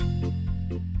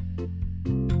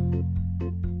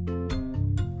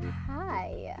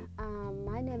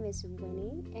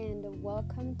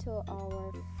welcome to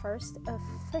our first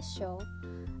official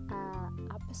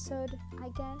episode, I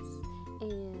guess,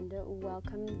 and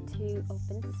welcome to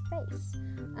Open Space.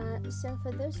 So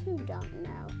for those who don't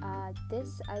know,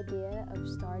 this idea of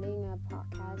starting a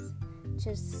podcast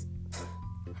just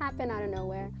happened out of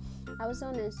nowhere. I was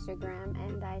on Instagram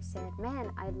and I said,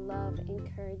 man, I love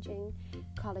encouraging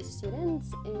college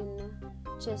students in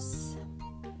just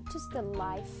the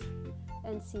life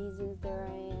and seasons they're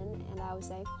in, and I was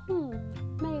like,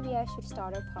 maybe I should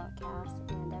start a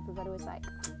podcast. And everybody was like,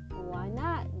 why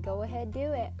not? Go ahead,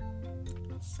 do it.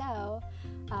 So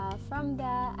from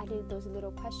that, I did those little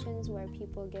questions where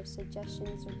people give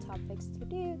suggestions or topics to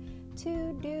do,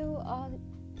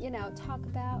 talk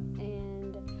about.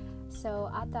 And so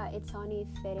I thought it's only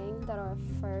fitting that our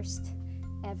first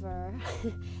ever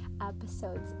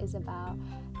episodes is about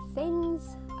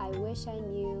things I wish I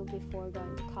knew before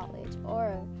going to college or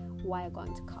while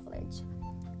going to college.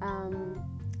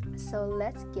 So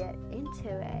let's get into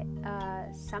it.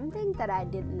 Something that I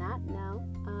did not know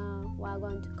while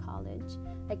going to college,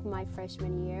 like my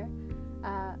freshman year,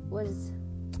 was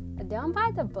don't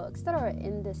buy the books that are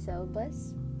in the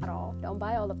syllabus at all. Don't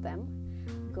buy all of them.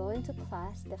 Go into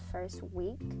class the first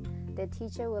week. The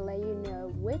teacher will let you know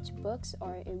which books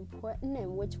are important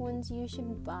and which ones you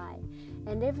should buy.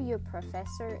 And if your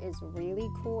professor is really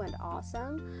cool and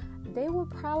awesome, they will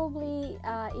probably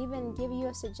even give you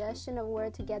a suggestion of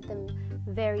where to get them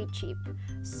very cheap.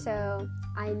 So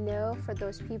I know for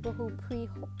those people who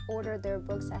pre-order their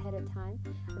books ahead of time,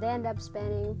 they end up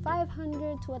spending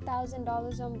 $500 to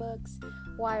 $1,000 on books,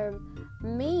 while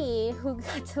me, who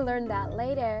got to learn that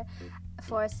later,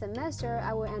 for a semester,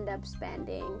 I would end up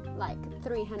spending like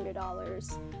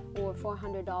 $300 or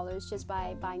 $400 just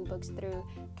by buying books through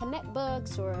Connect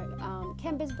Books or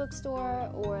Campus Bookstore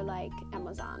or like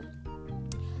Amazon.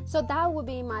 So that would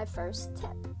be my first tip.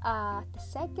 The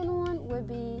second one would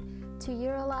be to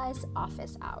utilize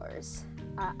office hours.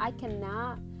 I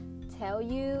cannot tell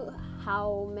you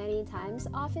how many times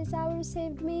office hours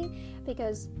saved me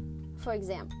because, for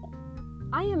example,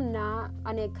 I am not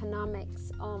an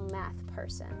economics or math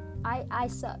person. I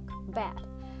suck bad.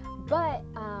 But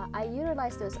I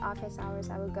utilize those office hours.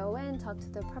 I would go in, talk to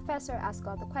the professor, ask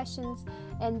all the questions,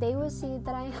 and they will see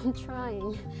that I am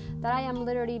trying, that I am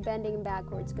literally bending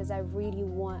backwards because I really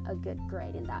want a good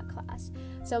grade in that class.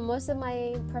 So most of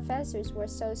my professors were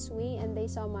so sweet and they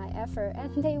saw my effort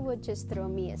and they would just throw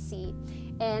me a C.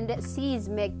 And C's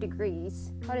make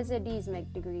degrees. What is it? D's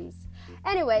make degrees.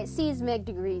 Anyway, C's make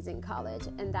degrees in college,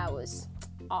 and that was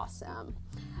awesome.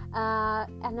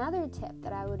 Another tip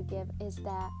that I would give is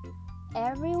that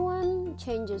everyone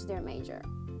changes their major.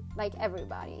 Like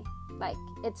everybody. Like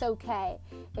it's okay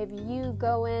if you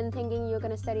go in thinking you're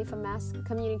going to study for mass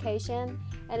communication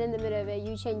and in the middle of it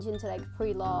you change into like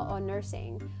pre-law or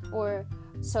nursing or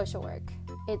social work.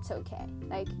 It's okay.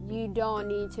 Like you don't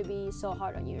need to be so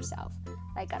hard on yourself,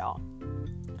 like at all.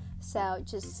 So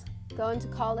just go into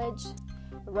college,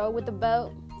 row with the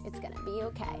boat. It's going to be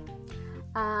okay.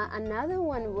 Another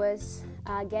one was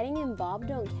getting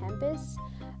involved on campus.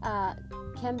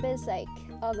 Campus like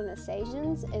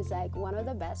organizations is like one of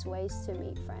the best ways to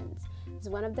meet friends. It's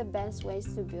one of the best ways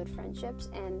to build friendships,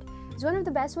 and it's one of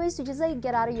the best ways to just like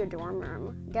get out of your dorm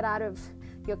room, get out of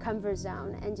your comfort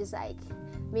zone, and just like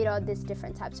meet all these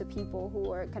different types of people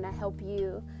who are gonna help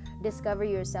you discover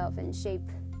yourself and shape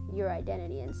your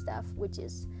identity and stuff, which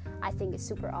is, I think, is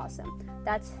super awesome.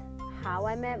 That's how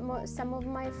I met some of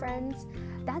my friends.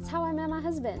 That's how I met my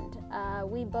husband.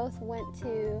 We both went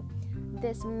to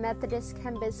this Methodist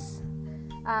campus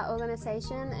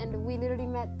organization, and we literally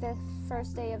met the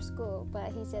first day of school,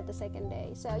 but he said the second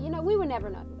day. So, we would never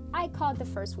know. I called the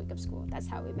first week of school. That's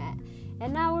how we met.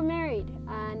 And now we're married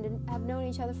and have known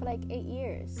each other for like 8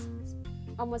 years,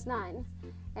 almost 9.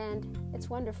 And it's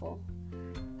wonderful.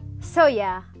 So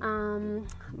yeah,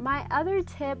 my other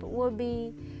tip would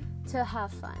be to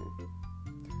have fun.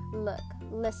 Look,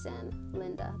 listen,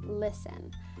 Linda,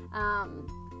 listen.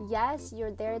 Yes,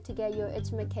 you're there to get your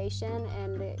education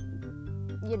and,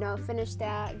 finish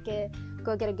that,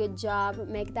 go get a good job,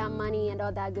 make that money and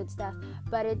all that good stuff.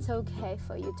 But it's okay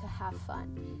for you to have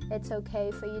fun. It's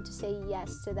okay for you to say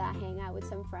yes to that hangout with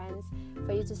some friends,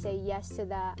 for you to say yes to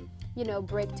that,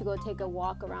 break to go take a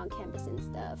walk around campus and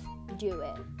stuff. Do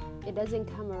it. It doesn't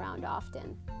come around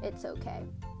often. It's okay.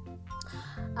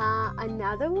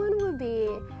 Another one would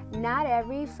be, not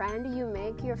every friend you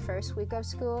make your first week of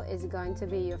school is going to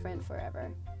be your friend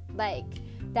forever. Like,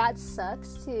 that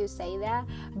sucks to say that,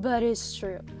 but it's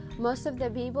true. Most of the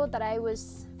people that I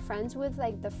was friends with,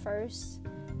 like the first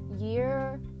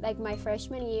year, like my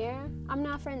freshman year, I'm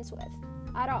not friends with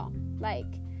at all. Like,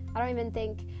 I don't even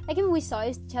think, like, if we saw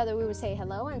each other, we would say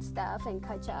hello and stuff and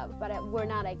catch up, but we're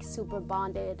not like super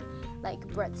bonded, like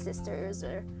blood sisters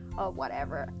or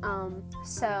whatever.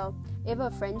 So if a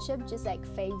friendship just like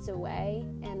fades away,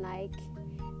 and like,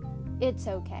 it's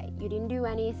okay, you didn't do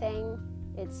anything,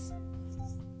 it's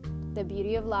the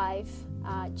beauty of life.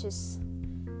 Just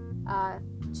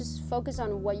focus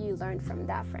on what you learned from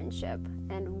that friendship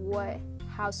and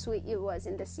how sweet it was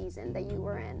in the season that you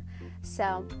were in.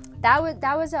 So that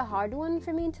was a hard one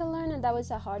for me to learn, and that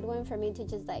was a hard one for me to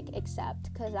just like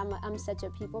accept, because I'm such a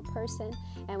people person,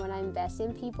 and when I invest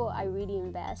in people, I really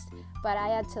invest. But I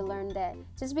had to learn that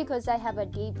just because I have a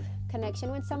deep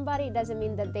connection with somebody, it doesn't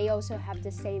mean that they also have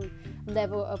the same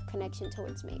level of connection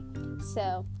towards me.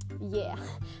 So yeah,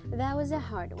 that was a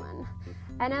hard one.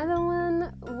 Another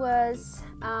one was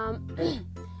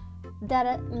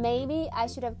that maybe I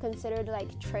should have considered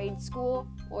like trade school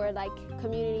or like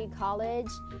community college,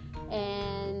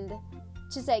 and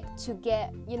just like to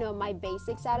get, my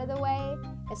basics out of the way,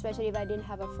 especially if I didn't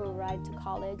have a full ride to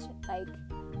college. Like,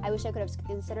 I wish I could have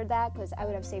considered that, because I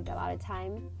would have saved a lot of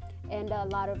time and a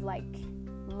lot of like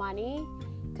money,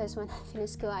 because when I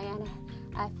finished school, I had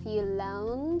a few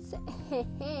loans.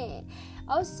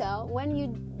 Also, when you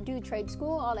do trade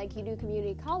school or like you do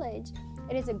community college,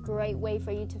 it is a great way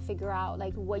for you to figure out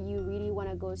like what you really want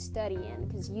to go study in,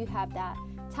 because you have that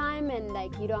time, and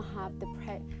like you don't have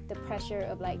the pressure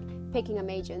of like picking a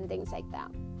major and things like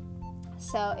that.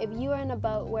 So if you are in a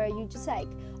boat where you just like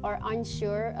are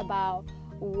unsure about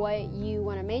what you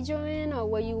want to major in or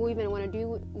what you even want to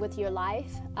do with your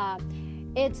life,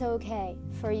 it's okay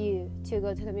for you to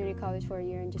go to community college for a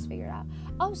year and just figure it out.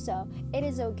 Also, it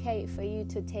is okay for you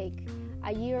to take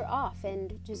a year off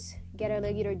and just get a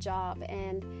regular job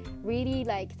and really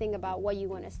like think about what you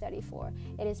want to study for.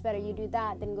 It is better you do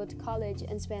that than go to college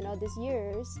and spend all these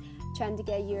years trying to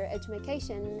get your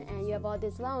education, and you have all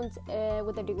these loans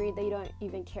with a degree that you don't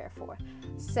even care for.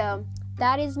 So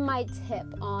that is my tip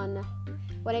on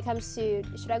when it comes to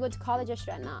should I go to college or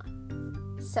should I not.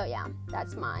 So yeah,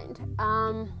 that's mine.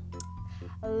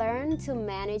 Learn to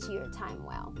manage your time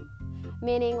well.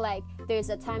 Meaning like there's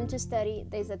a time to study,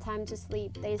 there's a time to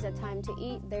sleep, there's a time to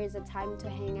eat, there's a time to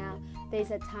hang out, there's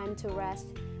a time to rest,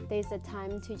 there's a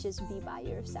time to just be by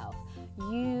yourself.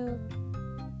 You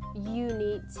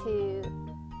need to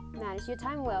manage your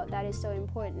time well. That is so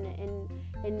important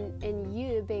in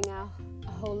you being a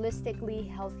holistically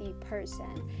healthy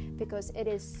person, because it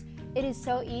is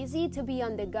so easy to be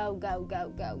on the go.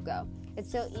 It's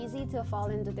so easy to fall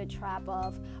into the trap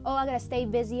of, I gotta stay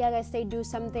busy, I gotta stay do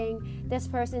something, this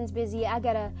person's busy, I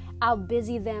gotta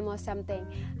out-busy them or something.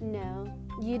 No,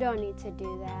 you don't need to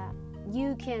do that.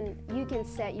 You can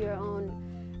set your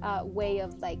own way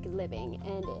of like living,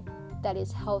 and that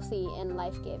is healthy and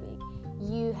life-giving.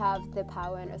 You have the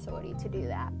power and authority to do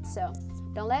that. So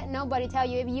don't let nobody tell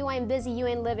you if you ain't busy, you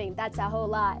ain't living. That's a whole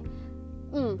lie.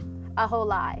 A whole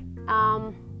lie.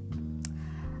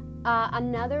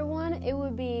 Another one, it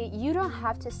would be, you don't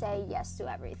have to say yes to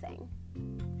everything.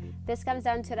 This comes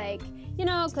down to like,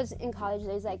 because in college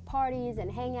there's like parties and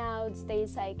hangouts,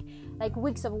 there's like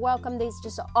weeks of welcome, there's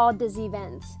just all these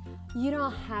events. You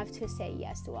don't have to say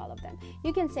yes to all of them.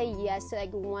 You can say yes to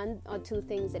like 1 or 2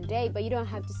 things a day, but you don't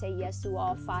have to say yes to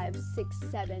all 5, 6,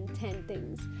 7, 10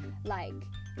 things. Like,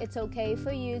 it's okay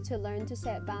for you to learn to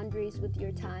set boundaries with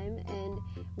your time and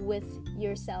with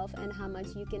yourself and how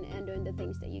much you can handle and the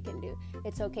things that you can do.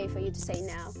 It's okay for you to say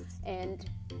no and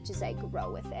just like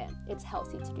grow with it. It's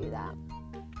healthy to do that.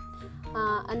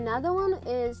 Another one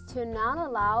is to not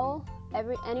allow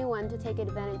anyone to take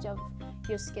advantage of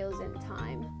your skills and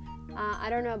time. I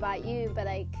don't know about you, but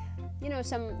like,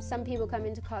 some people come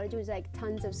into college with like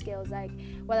tons of skills, like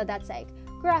whether that's like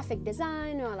graphic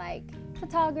design or like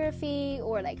photography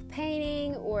or like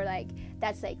painting or like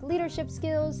that's like leadership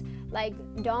skills. Like,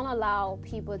 don't allow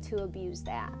people to abuse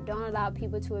that. Don't allow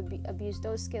people to abuse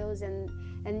those skills and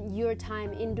your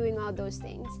time in doing all those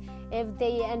things. If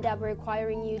they end up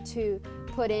requiring you to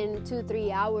put in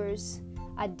 2-3 hours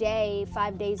a day,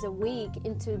 5 days a week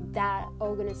into that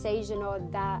organization or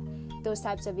those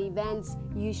types of events,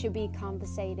 you should be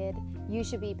compensated. You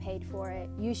should be paid for it.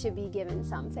 You should be given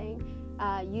something.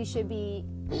 You should be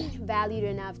valued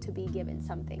enough to be given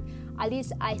something. At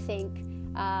least I think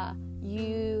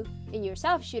you in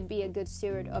yourself should be a good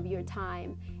steward of your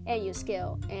time and your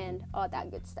skill and all that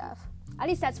good stuff. At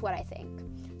least that's what I think.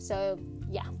 So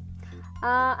yeah.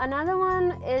 Another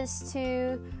one is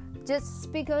to,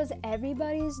 just because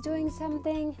everybody's doing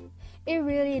something, it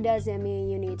really doesn't mean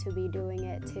you need to be doing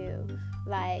it too.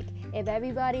 Like, if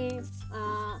everybody,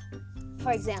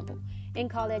 for example, in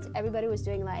college, everybody was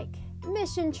doing like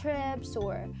mission trips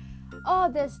or all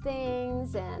these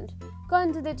things and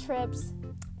going to the trips.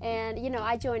 And,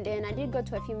 I joined in. I did go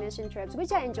to a few mission trips,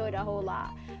 which I enjoyed a whole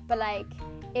lot. But,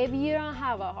 if you don't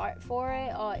have a heart for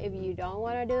it or if you don't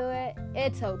want to do it,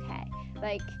 it's okay.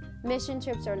 Mission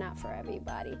trips are not for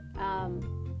everybody.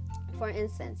 For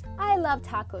instance, I love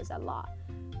tacos a lot.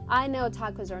 I know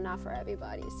tacos are not for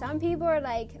everybody. Some people are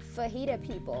fajita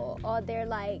people, or they're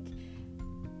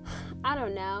I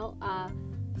don't know,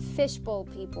 fishbowl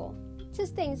people.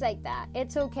 Just things like that.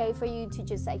 It's okay for you to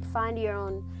just find your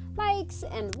own likes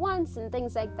and wants and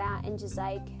things like that, and just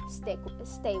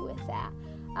stay with that.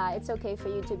 It's okay for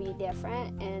you to be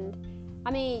different, and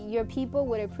your people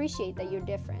would appreciate that you're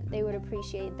different. They would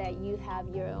appreciate that you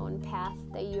have your own path,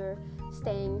 that you're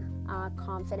staying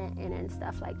confident in and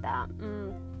stuff like that.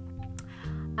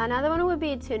 Another one would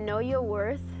be to know your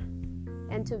worth,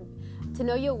 and to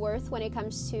know your worth when it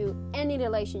comes to any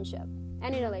relationship.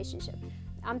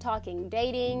 I'm talking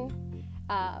dating,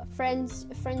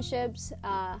 friendships,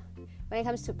 when it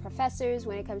comes to professors,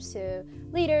 when it comes to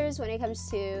leaders, when it comes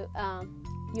to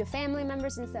your family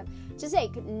members and stuff. Just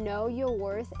know your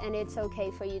worth, and it's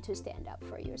okay for you to stand up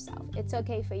for yourself. It's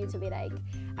okay for you to be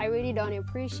I really don't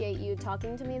appreciate you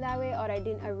talking to me that way, or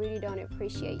I really don't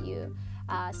appreciate you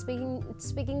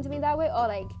speaking to me that way, or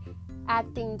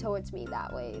acting towards me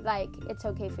that way. It's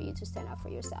okay for you to stand up for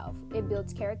yourself. It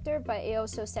builds character, but it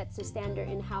also sets a standard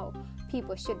in how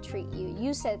people should treat you.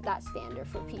 You set that standard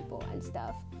for people and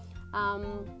stuff.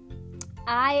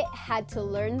 I had to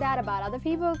learn that about other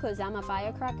people because I'm a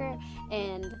firecracker,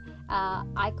 and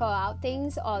I call out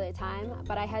things all the time,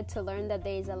 but I had to learn that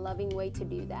there is a loving way to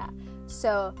do that.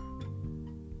 So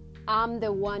I'm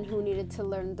the one who needed to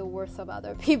learn the worth of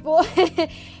other people,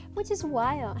 which is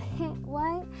wild.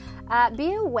 What?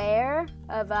 Be aware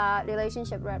of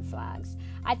relationship red flags.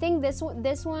 I think this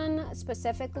one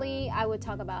specifically, I would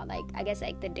talk about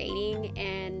the dating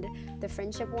and the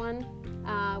friendship one.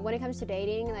 When it comes to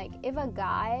dating, if a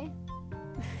guy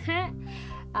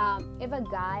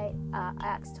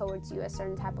acts towards you a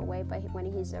certain type of way, but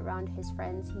when he's around his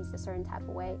friends, he's a certain type of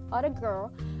way, or the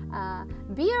girl,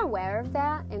 be aware of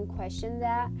that and question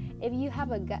that. If you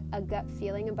have a gut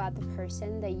feeling about the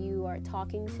person that you are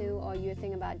talking to, or you're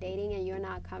thinking about dating and you're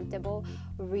not comfortable,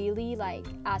 really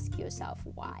ask yourself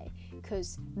why,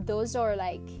 because those are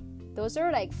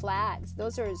flags.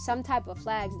 Those are some type of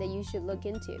flags that you should look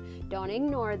into. Don't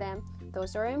ignore them.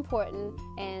 Those are important,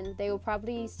 and they will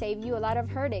probably save you a lot of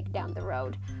heartache down the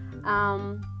road.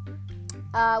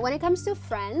 When it comes to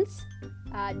friends,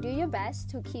 do your best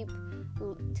to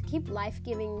keep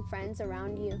life-giving friends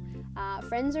around you.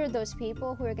 Friends are those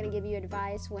people who are going to give you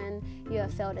advice when you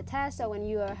have failed a test, or when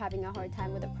you are having a hard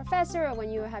time with a professor, or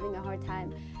when you are having a hard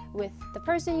time with the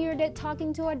person you're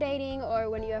talking to or dating, or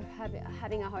when you're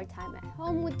having a hard time at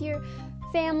home with your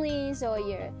families or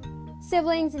your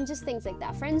siblings, and just things like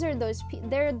that. Friends are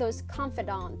they're those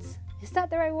confidants. Is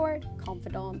that the right word?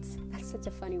 Confidants. That's such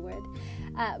a funny word.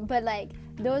 But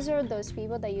those are those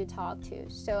people that you talk to.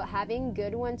 So having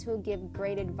good ones who give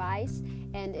great advice,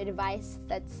 and advice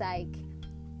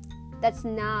that's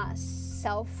not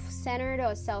self-centered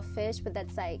or selfish, but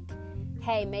that's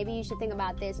hey, maybe you should think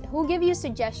about this. Who give you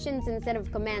suggestions instead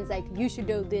of commands, you should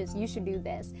do this, you should do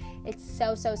this. It's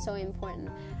so important.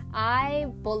 I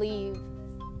believe,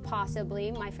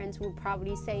 possibly, my friends would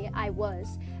probably say I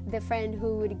was the friend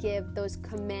who would give those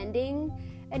commanding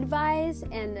advice,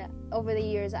 and over the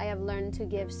years I have learned to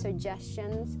give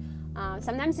suggestions.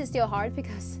 Sometimes it's still hard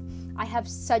because I have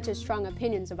such a strong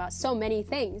opinions about so many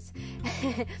things.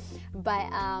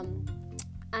 But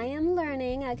I am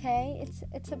learning, okay?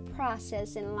 It's a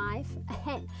process in life.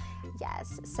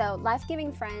 Yes, so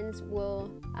life-giving friends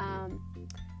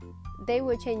they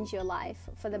will change your life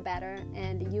for the better,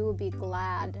 and you will be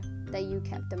glad that you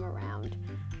kept them around.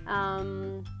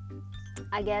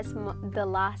 I guess the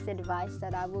last advice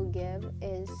that I will give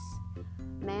is,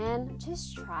 man,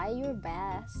 just try your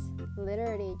best.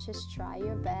 Literally, just try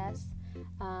your best.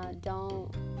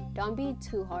 Don't be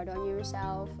too hard on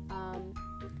yourself.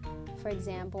 For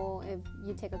example, if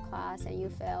you take a class and you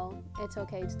fail, it's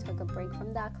okay to take a break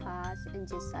from that class and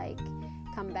just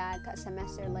come back a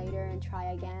semester later and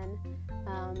try again.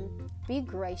 Be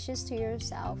gracious to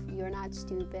yourself. You're not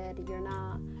stupid. You're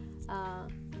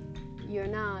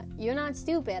not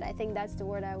stupid. I think that's the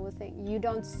word I would think. You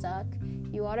don't suck.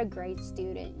 You are a great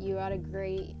student. You are a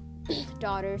great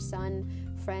daughter, son,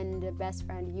 friend, best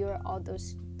friend. You're all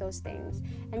those things.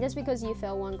 And just because you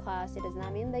failed one class, it does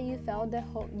not mean that you failed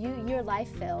your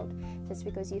life failed. Just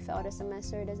because you failed a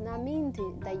semester, it does not mean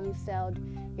that you failed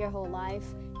your whole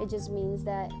life. It just means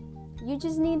that you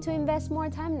just need to invest more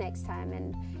time next time,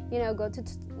 and go to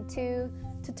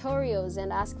tutorials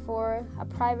and ask for a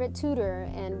private tutor,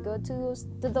 and go to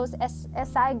those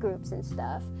SI groups and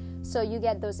stuff, so you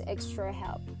get those extra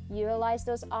help. Utilize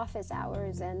those office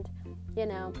hours, and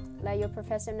let your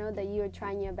professor know that you're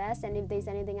trying your best, and if there's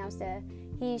anything else that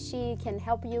she can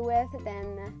help you with,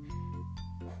 then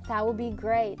that would be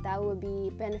great. That would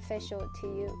be beneficial to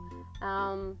you.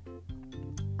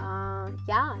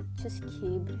 Just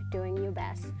keep doing your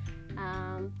best.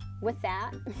 With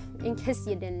that, in case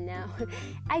you didn't know,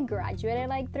 I graduated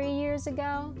like 3 years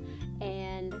ago,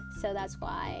 and so that's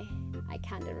why I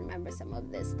kind of remember some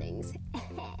of these things.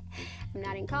 I'm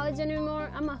not in college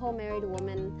anymore. I'm a whole married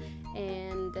woman,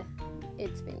 and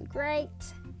it's been great.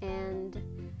 And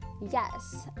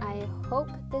yes, I hope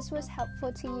this was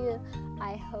helpful to you.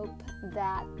 I hope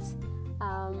that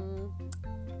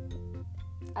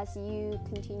as you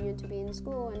continue to be in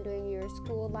school and doing your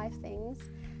school life things,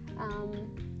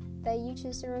 that you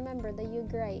choose to remember that you're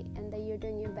great and that you're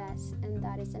doing your best, and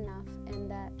that is enough, and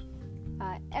that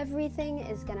everything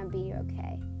is gonna be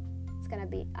okay. It's gonna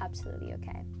be absolutely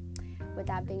okay. With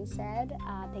that being said,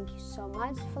 thank you so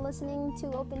much for listening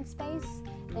to Open Space,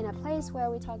 in a place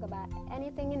where we talk about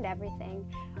anything and everything,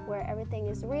 where everything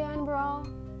is real and raw.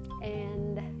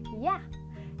 And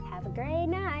have a great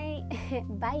night.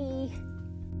 Bye.